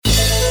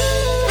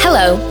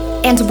Hello,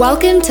 and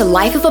welcome to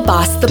Life of a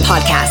Boss, the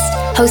podcast,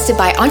 hosted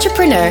by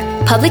entrepreneur,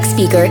 public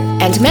speaker,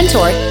 and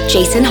mentor,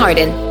 Jason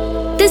Harden.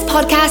 This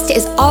podcast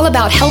is all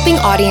about helping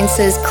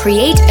audiences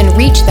create and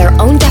reach their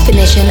own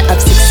definition of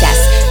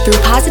success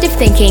through positive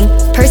thinking,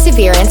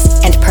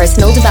 perseverance, and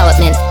personal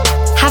development.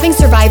 Having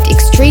survived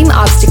extreme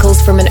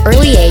obstacles from an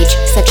early age,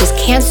 such as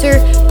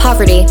cancer,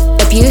 poverty,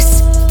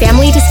 abuse,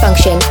 family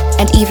dysfunction,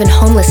 and even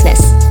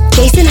homelessness,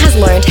 Jason has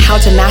learned how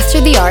to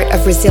master the art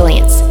of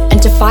resilience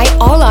and defy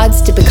all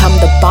odds to become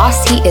the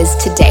boss he is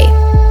today.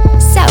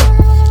 So,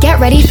 get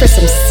ready for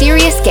some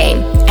serious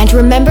game and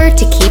remember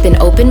to keep an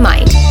open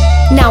mind.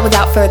 Now,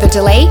 without further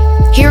delay,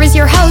 here is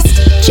your host,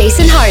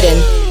 Jason Harden.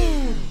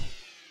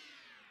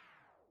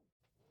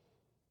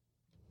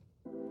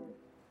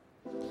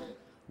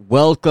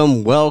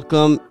 Welcome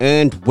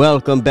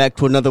back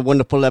to another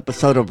wonderful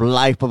episode of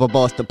Life of a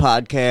Boss, the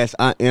podcast.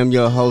 I am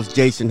your host,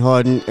 Jason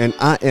Harden, and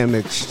I am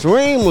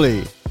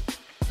extremely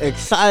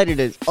excited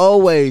as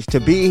always to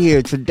be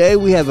here. Today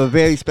we have a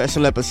very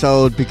special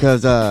episode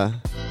because I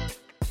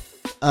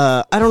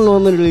don't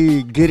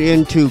normally get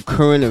into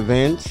current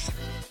events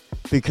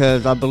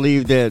because I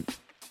believe that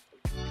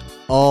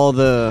all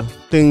the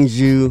things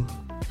you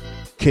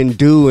can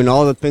do and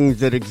all the things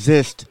that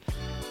exist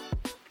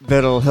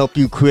that'll help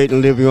you create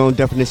and live your own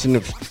definition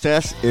of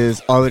success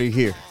is already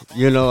here.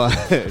 You know,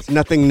 it's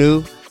nothing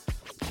new.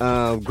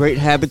 Great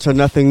habits are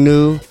nothing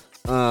new.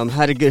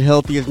 How to get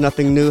healthy is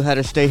nothing new. How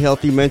to stay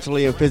healthy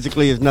mentally and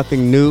physically is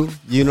nothing new.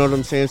 You know what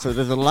I'm saying? So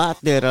there's a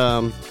lot that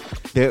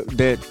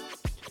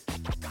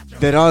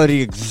that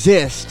already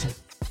exist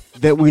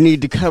that we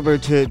need to cover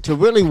to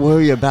really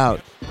worry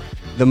about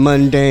the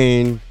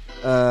mundane,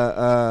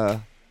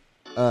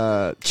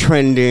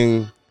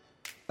 trending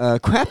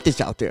crap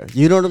that's out there.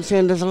 You know what I'm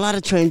saying? There's a lot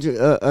of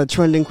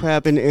trending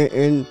crap,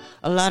 and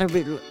a lot of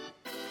it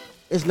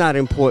is not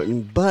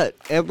important. But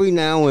every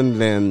now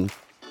and then,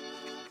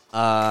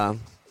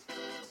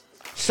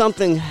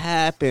 something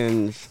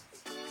happens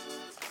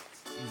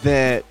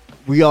that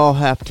we all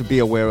have to be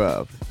aware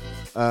of.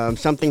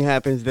 Something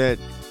happens that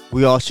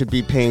we all should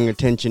be paying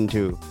attention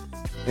to.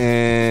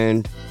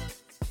 And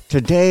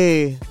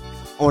today,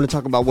 I want to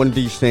talk about one of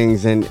these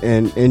things,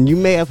 and you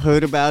may have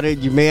heard about it,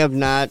 you may have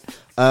not.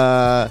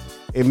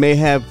 It may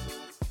have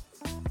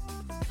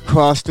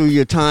crossed through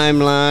your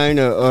timeline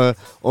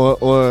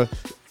or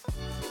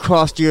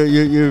crossed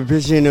your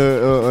vision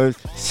or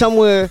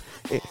somewhere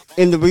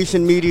in the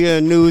recent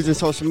media, news, and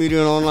social media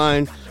and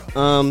online.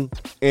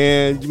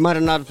 And you might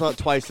have not thought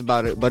twice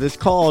about it, but it's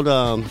called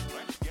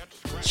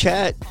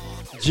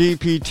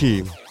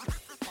ChatGPT.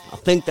 I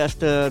think that's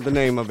the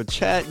name of it,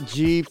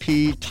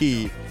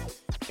 ChatGPT.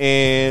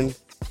 And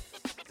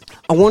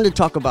I wanted to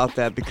talk about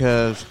that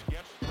because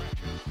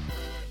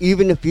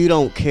even if you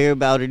don't care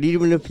about it,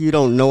 even if you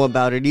don't know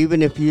about it,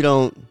 even if you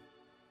don't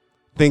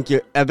think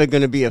you're ever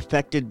going to be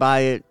affected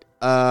by it,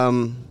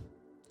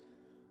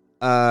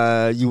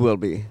 you will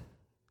be.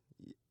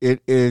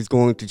 It is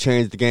going to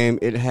change the game.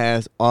 It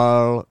has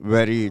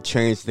already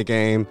changed the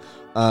game.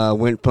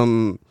 Went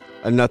from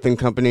a nothing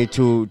company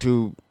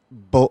to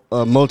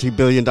a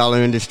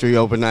multi-billion-dollar industry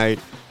overnight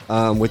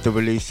with the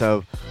release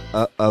of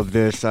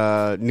this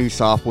new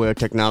software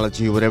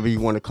technology, whatever you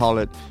want to call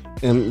it.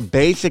 And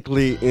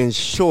basically, in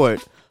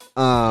short,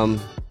 AI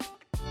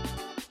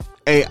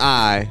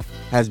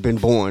has been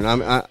born.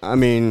 I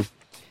mean,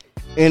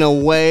 in a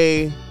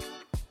way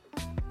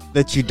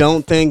that you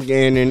don't think,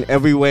 and in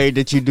every way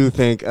that you do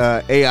think,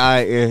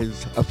 AI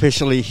is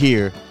officially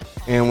here.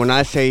 And when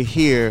I say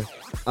here,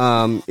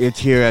 it's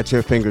here at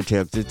your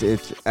fingertips.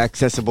 It's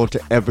accessible to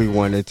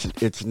everyone.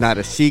 It's not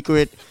a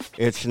secret.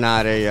 It's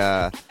not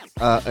an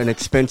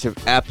expensive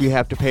app you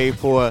have to pay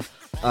for.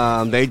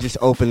 They just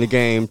opened the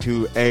game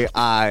to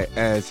AI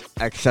as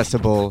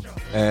accessible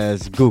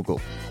as Google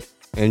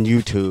and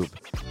YouTube.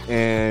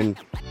 And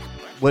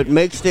what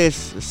makes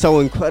this so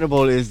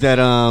incredible is that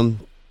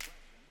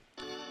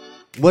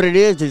what it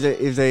is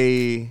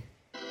a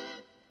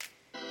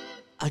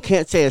I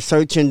can't say a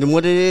search engine.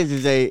 What it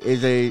is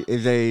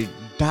a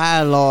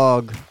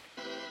dialogue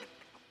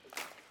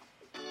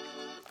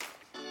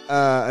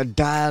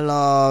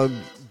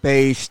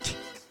based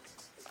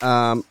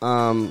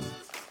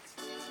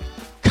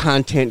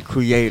content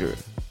creator.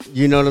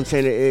 You know what I'm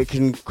saying? It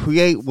can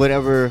create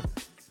whatever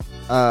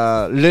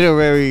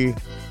literary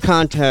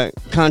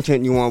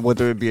content you want,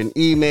 whether it be an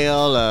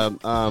email, a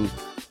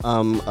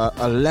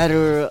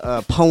letter,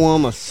 a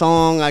poem, a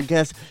song, I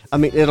guess. I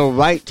mean, it'll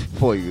write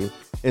for you,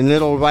 and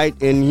it'll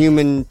write in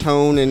human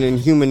tone and in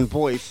human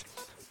voice,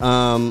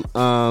 damn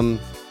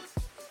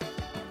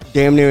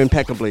near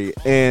impeccably.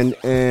 And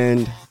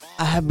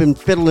I have been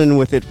fiddling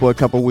with it for a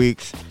couple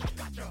weeks.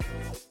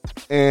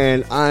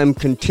 And I'm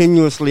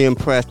continuously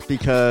impressed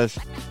because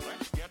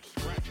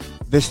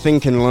this thing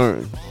can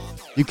learn.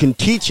 You can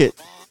teach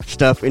it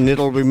stuff and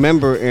it'll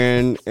remember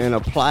and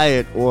apply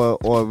it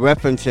or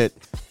reference it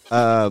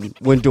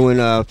when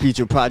doing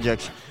future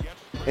projects.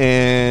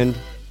 And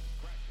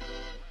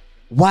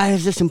Why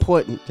is this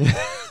important?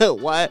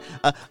 Why?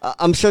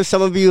 I'm sure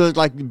some of you is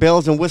like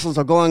bells and whistles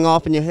are going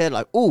off in your head,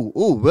 like,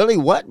 ooh, really?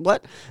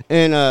 What?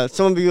 And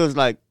some of you is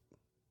like,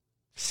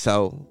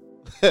 so,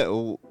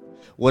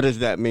 what does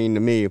that mean to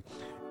me?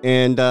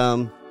 And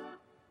I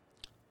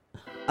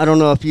don't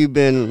know if you've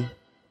been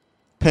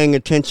paying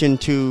attention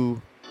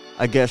to,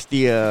 I guess,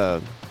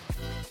 the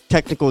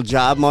technical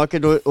job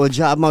market or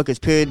job markets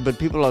period, but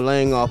people are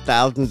laying off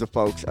thousands of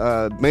folks.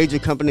 Major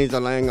companies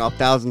are laying off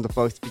thousands of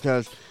folks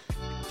because,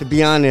 to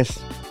be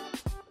honest,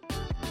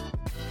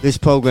 this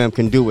program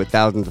can do what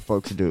thousands of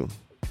folks do.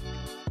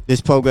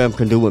 This program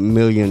can do what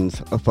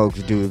millions of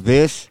folks do.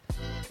 This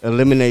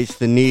eliminates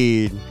the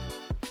need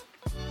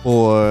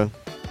for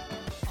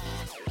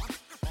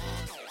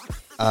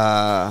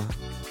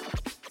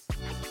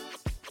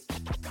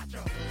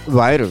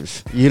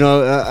writers.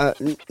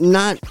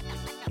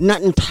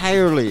 Not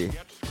entirely,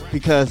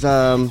 because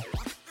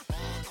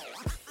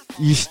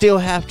you still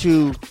have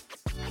to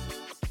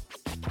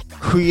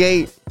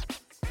create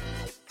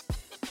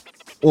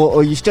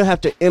or you still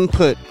have to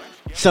input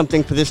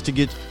something for this to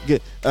give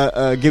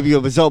you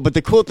a result. But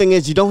the cool thing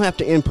is you don't have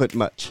to input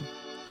much.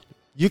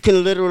 You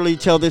can literally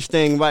tell this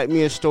thing, write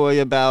me a story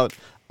about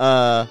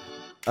a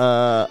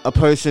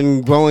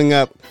person growing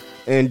up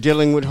and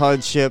dealing with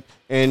hardship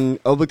and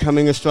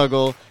overcoming a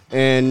struggle,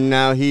 and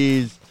now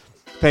he's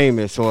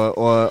famous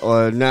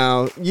or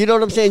now, you know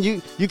what I'm saying?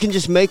 You can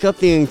just make up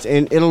things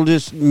and it'll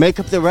just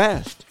make up the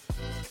rest.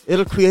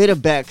 It'll create a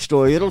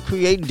backstory. It'll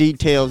create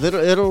details.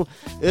 It'll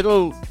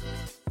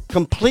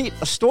complete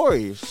a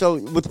story. So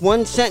with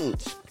one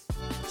sentence.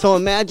 So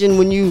imagine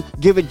when you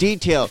give a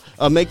detail,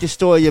 make the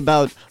story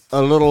about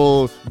a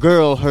little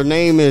girl. Her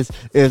name is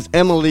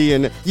Emily,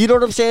 and you know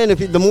what I'm saying?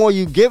 The more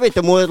you give it,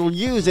 the more it'll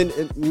use. And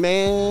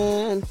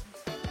man,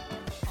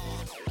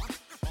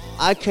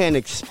 I can't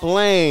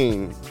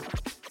explain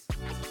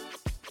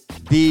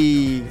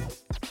the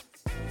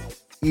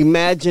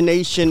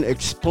imagination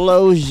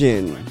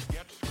explosion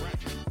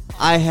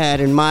I had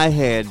in my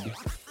head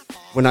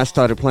when I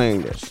started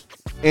playing this.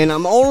 And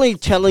I'm only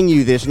telling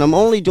you this, and I'm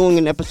only doing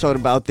an episode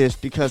about this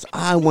because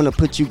I want to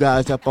put you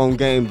guys up on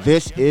game.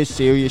 This is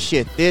serious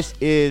shit. This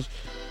is,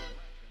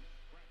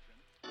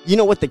 you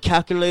know what the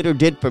calculator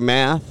did for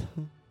math?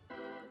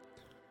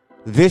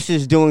 This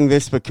is doing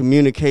this for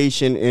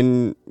communication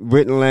in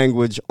written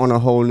language on a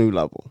whole new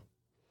level.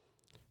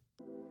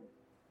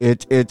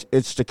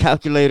 It's the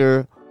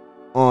calculator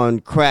on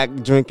crack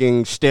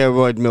drinking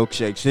steroid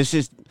milkshakes.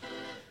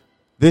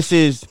 This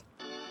is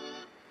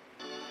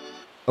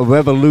a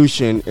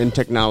revolution in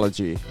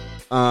technology.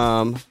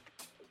 What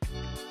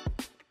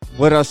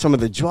are some of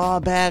the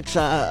drawbacks?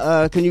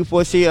 Can you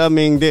foresee? I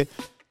mean, the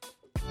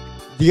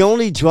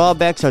only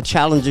drawbacks are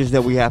challenges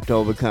that we have to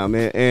overcome,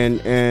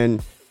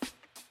 and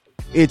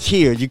it's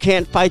here. You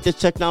can't fight this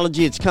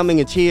technology. It's coming.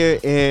 It's here,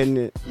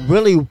 and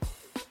really,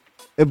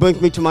 it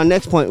brings me to my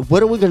next point.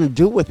 What are we going to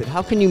do with it?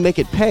 How can you make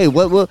it pay?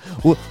 What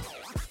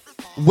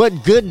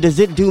good does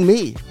it do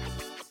me?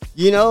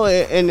 You know,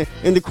 and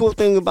the cool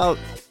thing about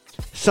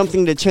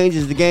something that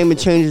changes the game and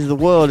changes the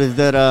world is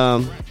that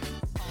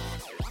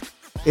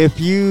if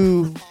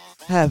you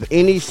have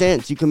any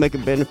sense, you can make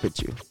it benefit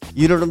you.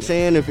 You know what I'm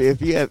saying?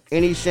 If you have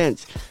any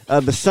sense,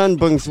 the sun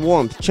brings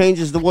warmth,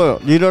 changes the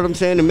world. You know what I'm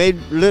saying? It made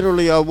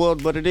literally our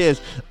world what it is.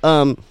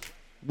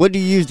 What do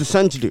you use the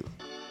sun to do?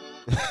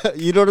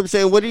 You know what I'm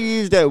saying? What do you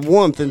use that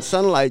warmth and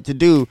sunlight to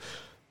do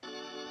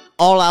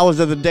all hours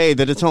of the day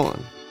that it's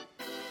on?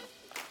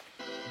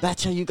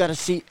 That's how you got to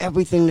see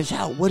everything that's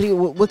out.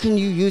 What can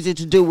you use it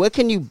to do? What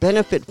can you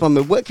benefit from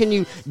it? What can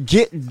you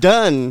get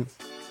done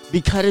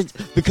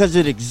because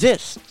it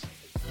exists?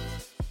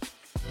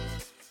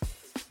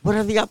 What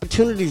are the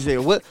opportunities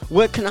there?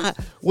 Where can I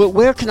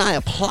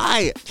apply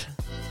it?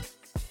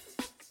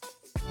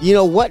 You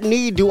know, what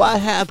need do I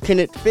have? Can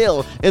it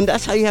fill? And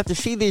that's how you have to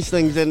see these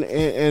things.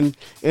 And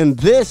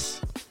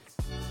this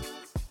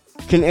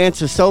can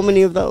answer so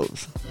many of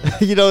those.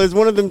 You know, it's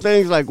one of them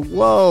things like,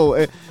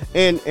 whoa.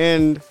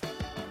 And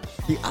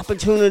the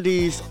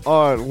opportunities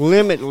are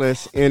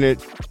limitless in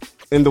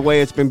the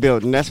way it's been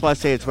built. And that's why I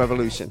say it's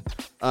revolution.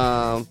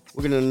 We're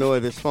going to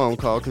ignore this phone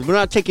call because we're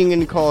not taking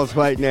any calls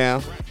right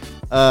now.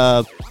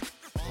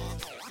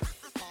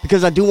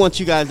 Because I do want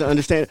you guys to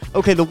understand.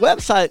 Okay, the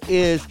website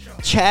is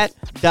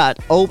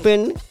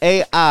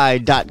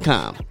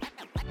chat.openai.com.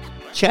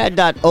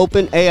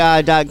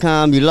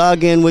 Chat.openai.com. You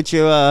log in with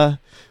your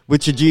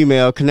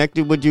Gmail,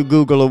 connected with your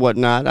Google or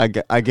whatnot.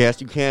 I guess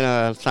you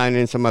can sign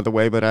in some other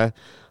way, but I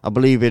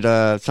believe it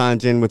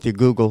signs in with your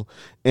Google.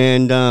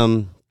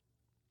 And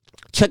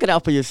check it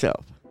out for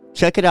yourself.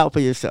 Check it out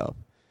because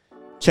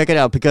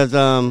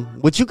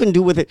what you can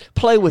do with it,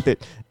 play with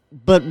it.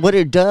 But what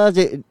it does,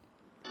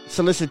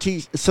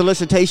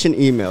 solicitation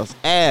emails,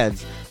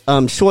 ads,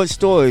 short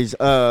stories,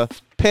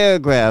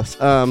 paragraphs,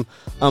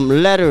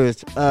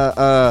 letters,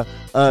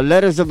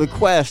 letters of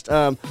request,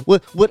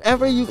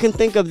 whatever you can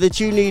think of that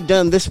you need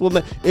done. This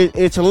will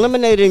it's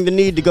eliminating the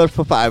need to go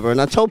for Fiverr.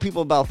 And I told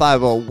people about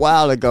Fiverr a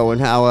while ago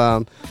and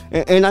how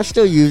and I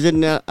still use it,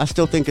 and I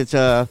still think it's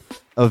a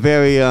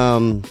very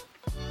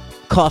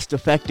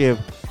cost-effective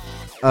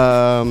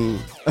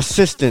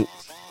assistant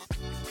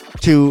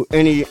to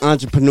any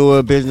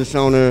entrepreneur, business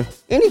owner,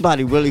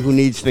 anybody really who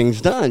needs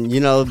things done,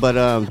 but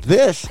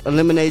this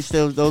eliminates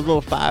those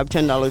little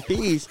 $5-10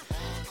 fees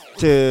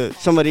to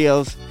somebody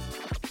else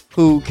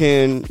who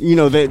can,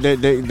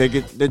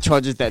 they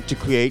charges that to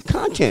create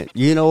content,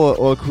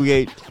 or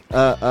create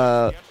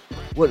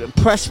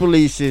press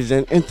releases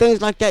and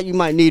things like that you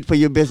might need for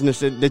your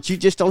business that you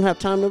just don't have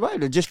time to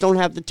write, or just don't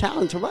have the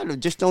talent to write, or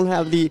just don't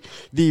have the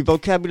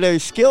vocabulary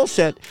skill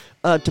set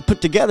to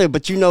put together.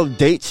 But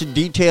dates and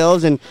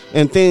details and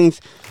things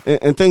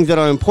that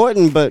are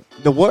important, but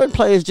the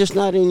wordplay is just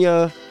not in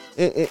your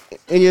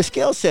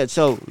skill set.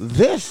 So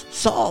this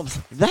solves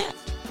that.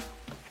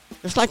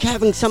 It's like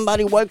having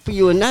somebody work for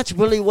you, and that's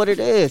really what it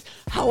is.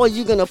 How are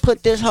you gonna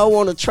put this hoe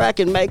on a track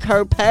and make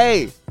her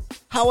pay?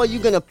 How are you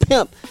gonna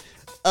pimp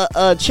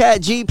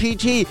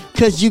ChatGPT?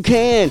 Because you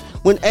can.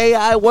 When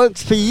AI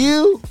works for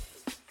you,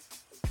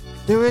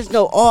 there is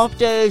no off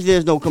days,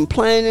 there's no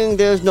complaining,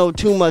 there's no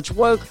too much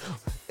work.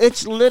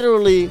 It's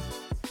literally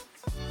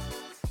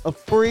a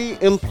free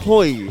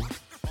employee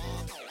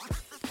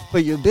for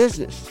your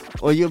business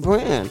or your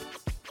brand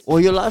or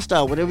your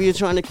lifestyle, whatever you're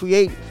trying to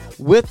create.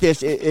 With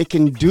this, it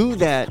can do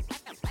that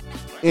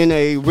in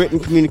a written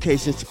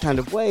communications kind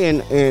of way,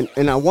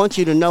 and I want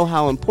you to know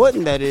how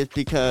important that is,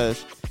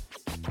 because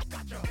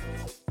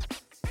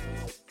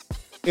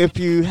if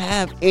you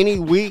have any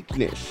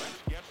weakness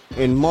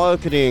in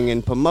marketing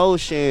and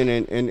promotion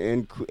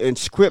and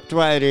script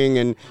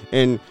writing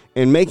and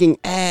making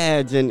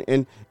ads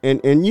and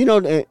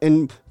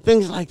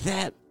things like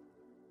that,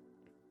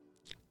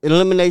 it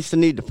eliminates the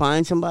need to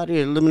find somebody.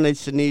 It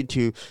eliminates the need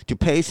to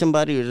pay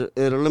somebody. It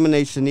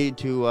eliminates the need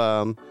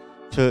to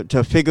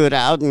figure it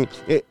out, and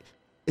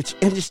it's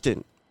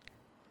instant.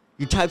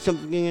 You type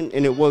something in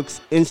and it works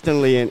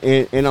instantly,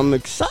 and I'm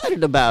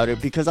excited about it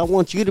because I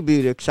want you to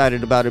be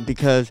excited about it,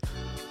 because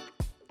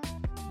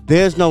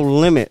there's no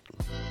limit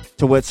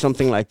to what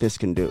something like this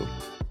can do.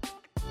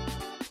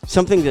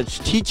 Something that's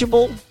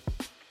teachable.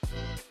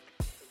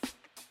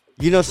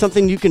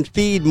 Something you can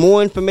feed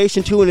more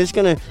information to, and it's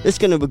gonna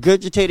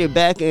regurgitate it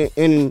back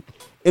in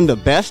the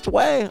best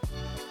way,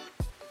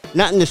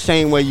 not in the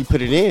same way you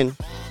put it in.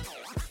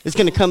 It's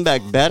gonna come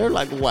back better.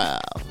 Like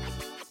wow.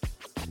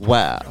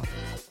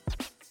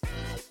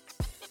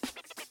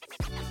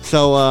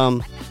 So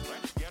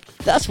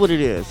that's what it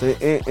is,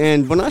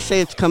 and when I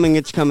say it's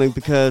coming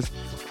because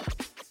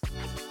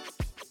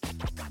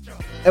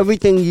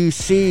everything you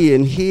see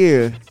and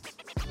hear,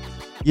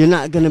 you're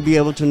not gonna be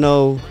able to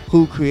know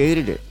who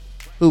created it.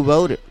 Who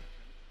wrote it?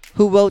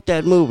 Who wrote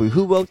that movie?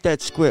 Who wrote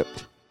that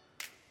script?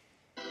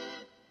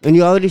 And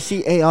you already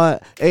see AI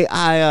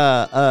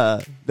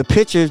the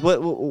pictures.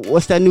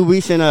 What's that new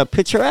recent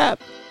picture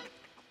app?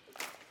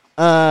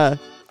 I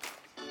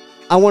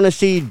want to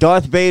see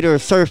Darth Vader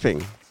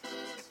surfing,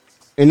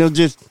 and they'll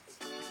just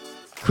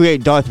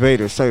create Darth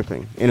Vader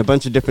surfing in a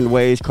bunch of different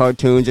ways,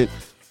 cartoons. And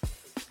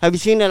have you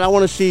seen that? I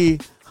want to see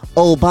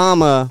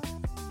Obama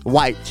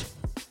white,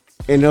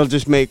 and they'll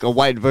just make a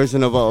white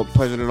version of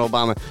President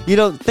Obama.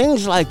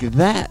 Things like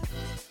that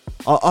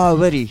are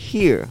already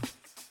here.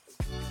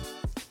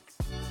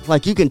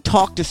 Like, you can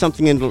talk to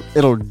something and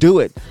it'll do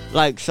it.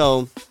 Like,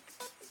 so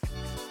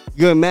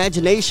your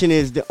imagination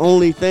is the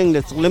only thing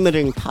that's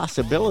limiting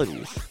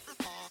possibilities.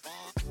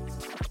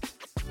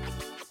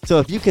 So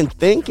if you can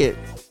think it,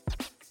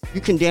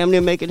 you can damn near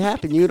make it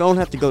happen. You don't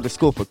have to go to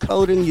school for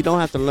coding. You don't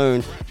have to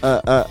learn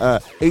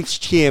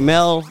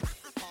HTML.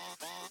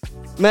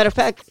 Matter of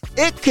fact,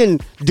 it can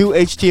do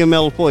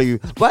HTML for you.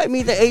 Write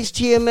me the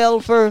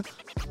HTML for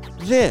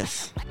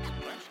this,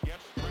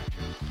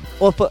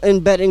 or for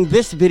embedding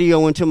this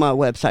video into my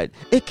website.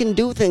 It can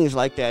do things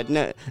like that.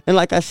 And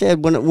like I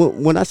said,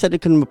 when I said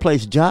it can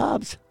replace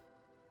jobs,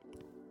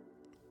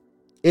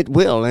 it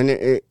will, and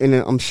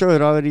I'm sure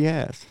it already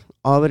has.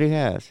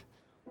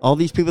 All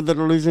these people that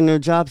are losing their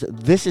jobs,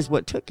 this is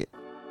what took it.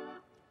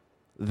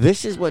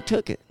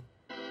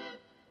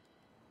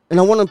 And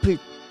I want to put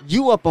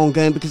you up on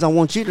game, because I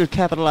want you to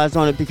capitalize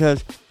on it,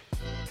 because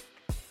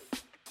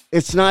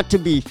it's not to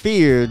be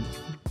feared,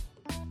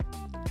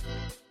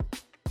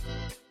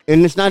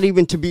 and it's not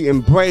even to be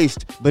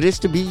embraced, but it's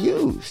to be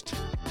used.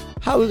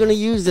 How are we going to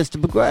use this to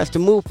progress, to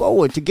move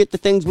forward, to get the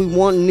things we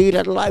want and need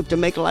out of life, to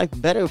make life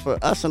better for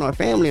us and our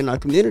family and our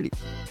community?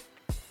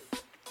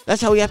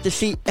 That's how we have to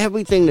see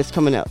everything that's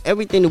coming out,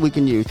 everything that we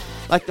can use.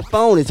 Like the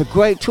phone is a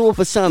great tool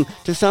for some.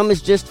 To some,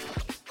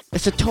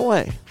 it's a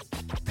toy.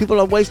 People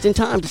are wasting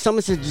time. To some,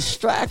 it's a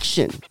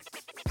distraction.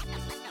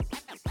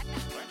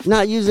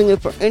 Not using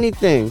it for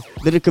anything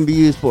that it can be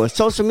used for.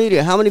 Social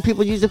media, how many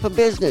people use it for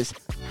business?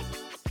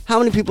 How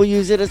many people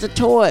use it as a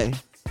toy?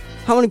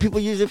 How many people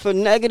use it for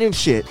negative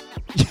shit?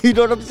 You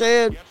know what I'm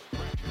saying?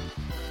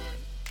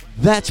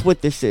 That's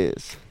what this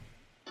is.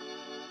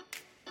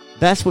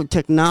 That's what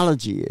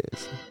technology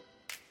is.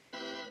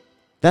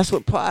 That's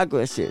what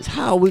progress is.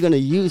 How are we going to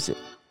use it?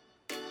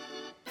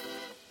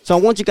 So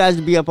I want you guys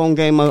to be up on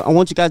game. I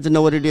want you guys to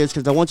know what it is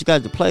because I want you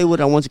guys to play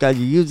with it. I want you guys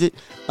to use it.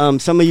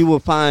 Some of you will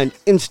find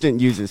instant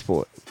uses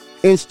for it.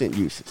 Instant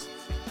uses.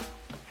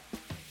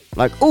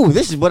 Like, oh,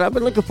 this is what I've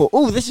been looking for.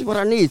 Oh, this is what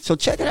I need. So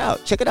check it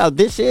out. Check it out.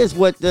 This is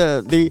what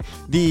the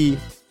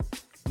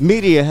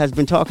media has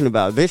been talking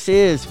about. This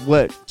is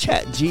what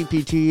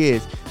ChatGPT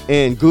is.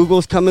 And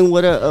Google's coming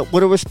with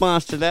a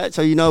response to that.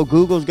 So, you know,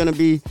 Google's going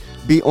to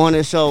be on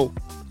it. So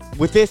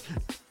with this,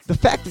 the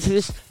fact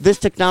that this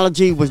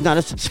technology was not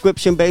a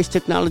subscription-based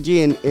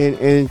technology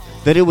and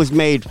that it was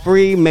made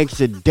free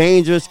makes it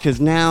dangerous because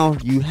now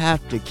you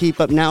have to keep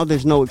up. Now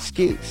there's no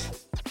excuse.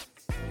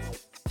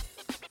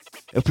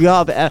 If we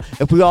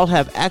all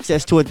have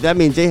access to it, that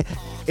means it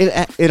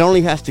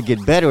only has to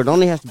get better. It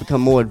only has to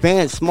become more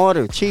advanced,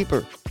 smarter,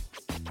 cheaper,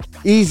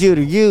 easier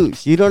to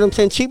use. You know what I'm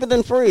saying? Cheaper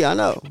than free, I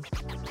know.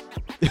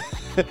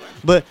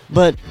 but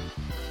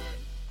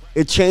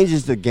it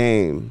changes the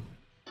game.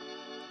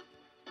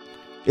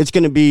 It's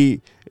going to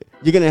be,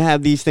 you're going to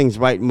have these things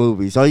write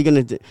movies. All you're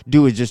going to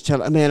do is just tell,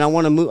 man, I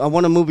want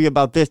a movie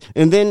about this.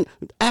 And then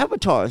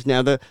avatars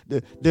now,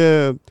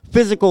 the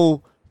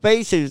physical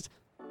faces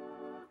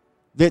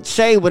that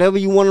say whatever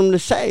you want them to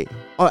say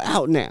are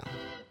out now.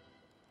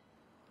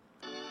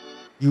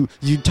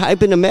 You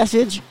type in a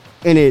message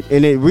and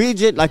it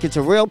reads it like it's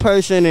a real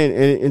person and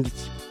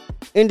it's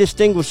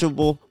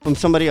indistinguishable from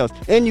somebody else.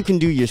 And you can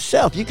do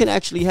yourself. You can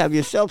actually have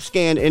yourself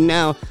scanned and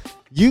now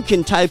you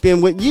can type in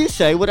what you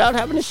say without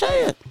having to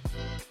say it.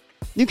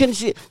 You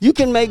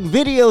can make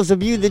videos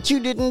of you that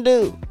you didn't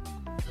do.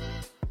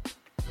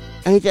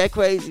 Ain't that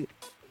crazy?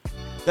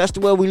 That's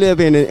the world we live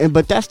in,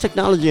 but that's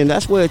technology, and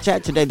that's where it's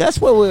at today. That's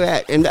where we're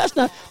at, and that's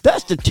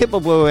the tip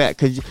of where we're at.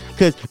 Because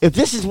if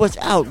this is what's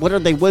out, what are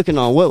they working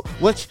on?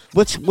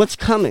 What's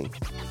coming?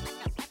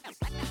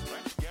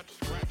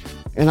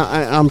 And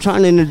I'm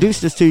trying to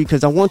introduce this to you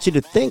because I want you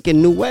to think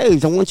in new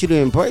ways. I want you to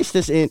embrace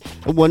this,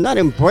 not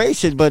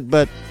embrace it,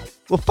 but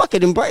fuck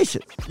it, embrace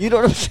it. You know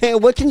what I'm saying?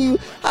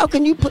 How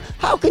can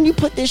you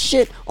put this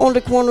shit on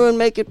the corner and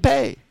make it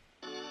pay?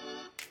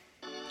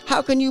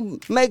 How can you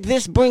make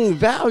this bring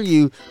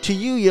value to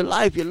you, your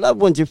life, your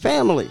loved ones, your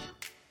family?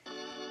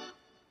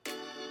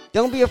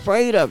 Don't be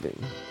afraid of it.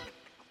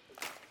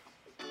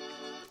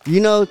 You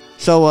know,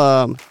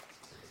 so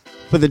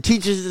for the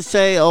teachers to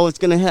say, oh, it's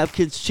going to have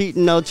kids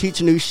cheating, no,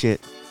 teach new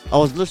shit. I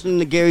was listening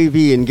to Gary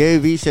Vee, and Gary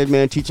Vee said,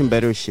 man, teach them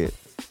better shit.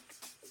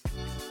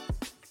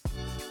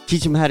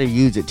 Teach them how to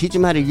use it. Teach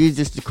them how to use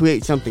this to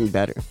create something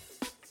better.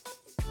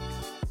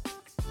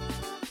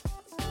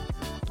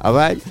 All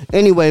right.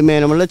 Anyway,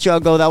 man, I'm gonna let y'all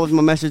go. That was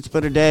my message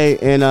for today.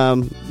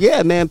 And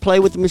yeah, man,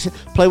 play with the machine,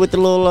 play with the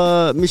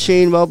little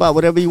machine robot,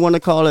 whatever you want to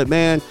call it,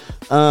 man.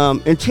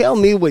 And tell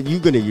me what you're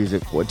gonna use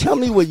it for. Tell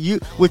me what you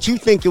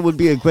think it would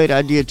be a great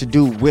idea to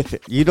do with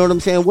it. You know what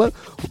I'm saying?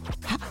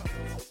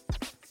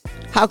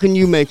 How can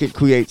you make it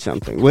create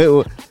something?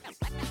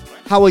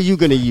 How are you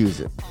gonna use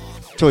it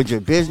towards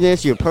your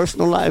business, your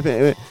personal life?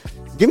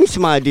 Give me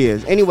some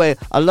ideas. Anyway,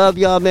 I love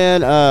y'all,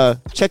 man.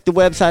 Check the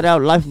website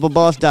out,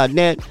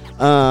 lifeofaboss.net.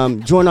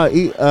 Join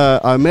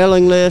our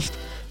mailing list.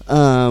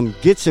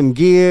 Get some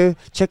gear.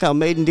 Check out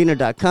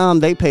madeandina.com.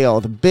 They pay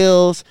all the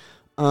bills.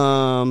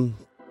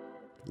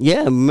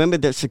 Yeah, remember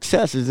that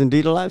success is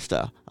indeed a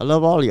lifestyle. I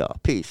love all y'all.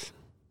 Peace.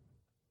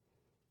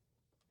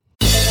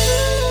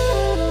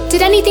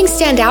 Did anything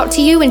stand out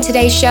to you in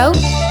today's show?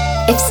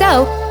 If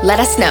so, let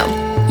us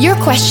know. Your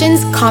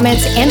questions,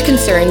 comments, and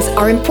concerns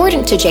are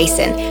important to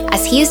Jason,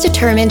 as he is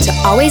determined to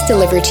always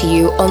deliver to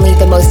you only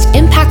the most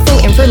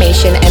impactful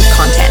information and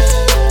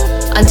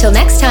content. Until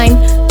next time,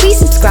 please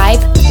subscribe,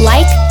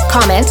 like,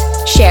 comment,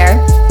 share,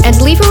 and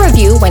leave a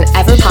review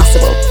whenever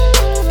possible.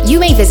 You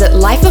may visit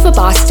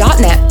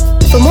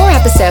lifeofaboss.net for more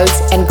episodes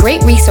and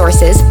great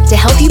resources to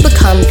help you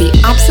become the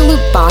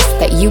absolute boss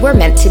that you were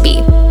meant to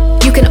be.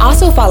 You can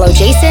also follow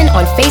Jason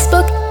on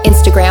Facebook,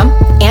 Instagram,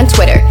 and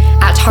Twitter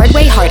at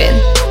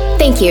HardwayHarden.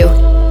 Thank you.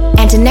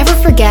 And to never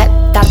forget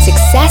that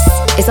success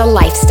is a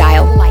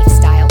lifestyle.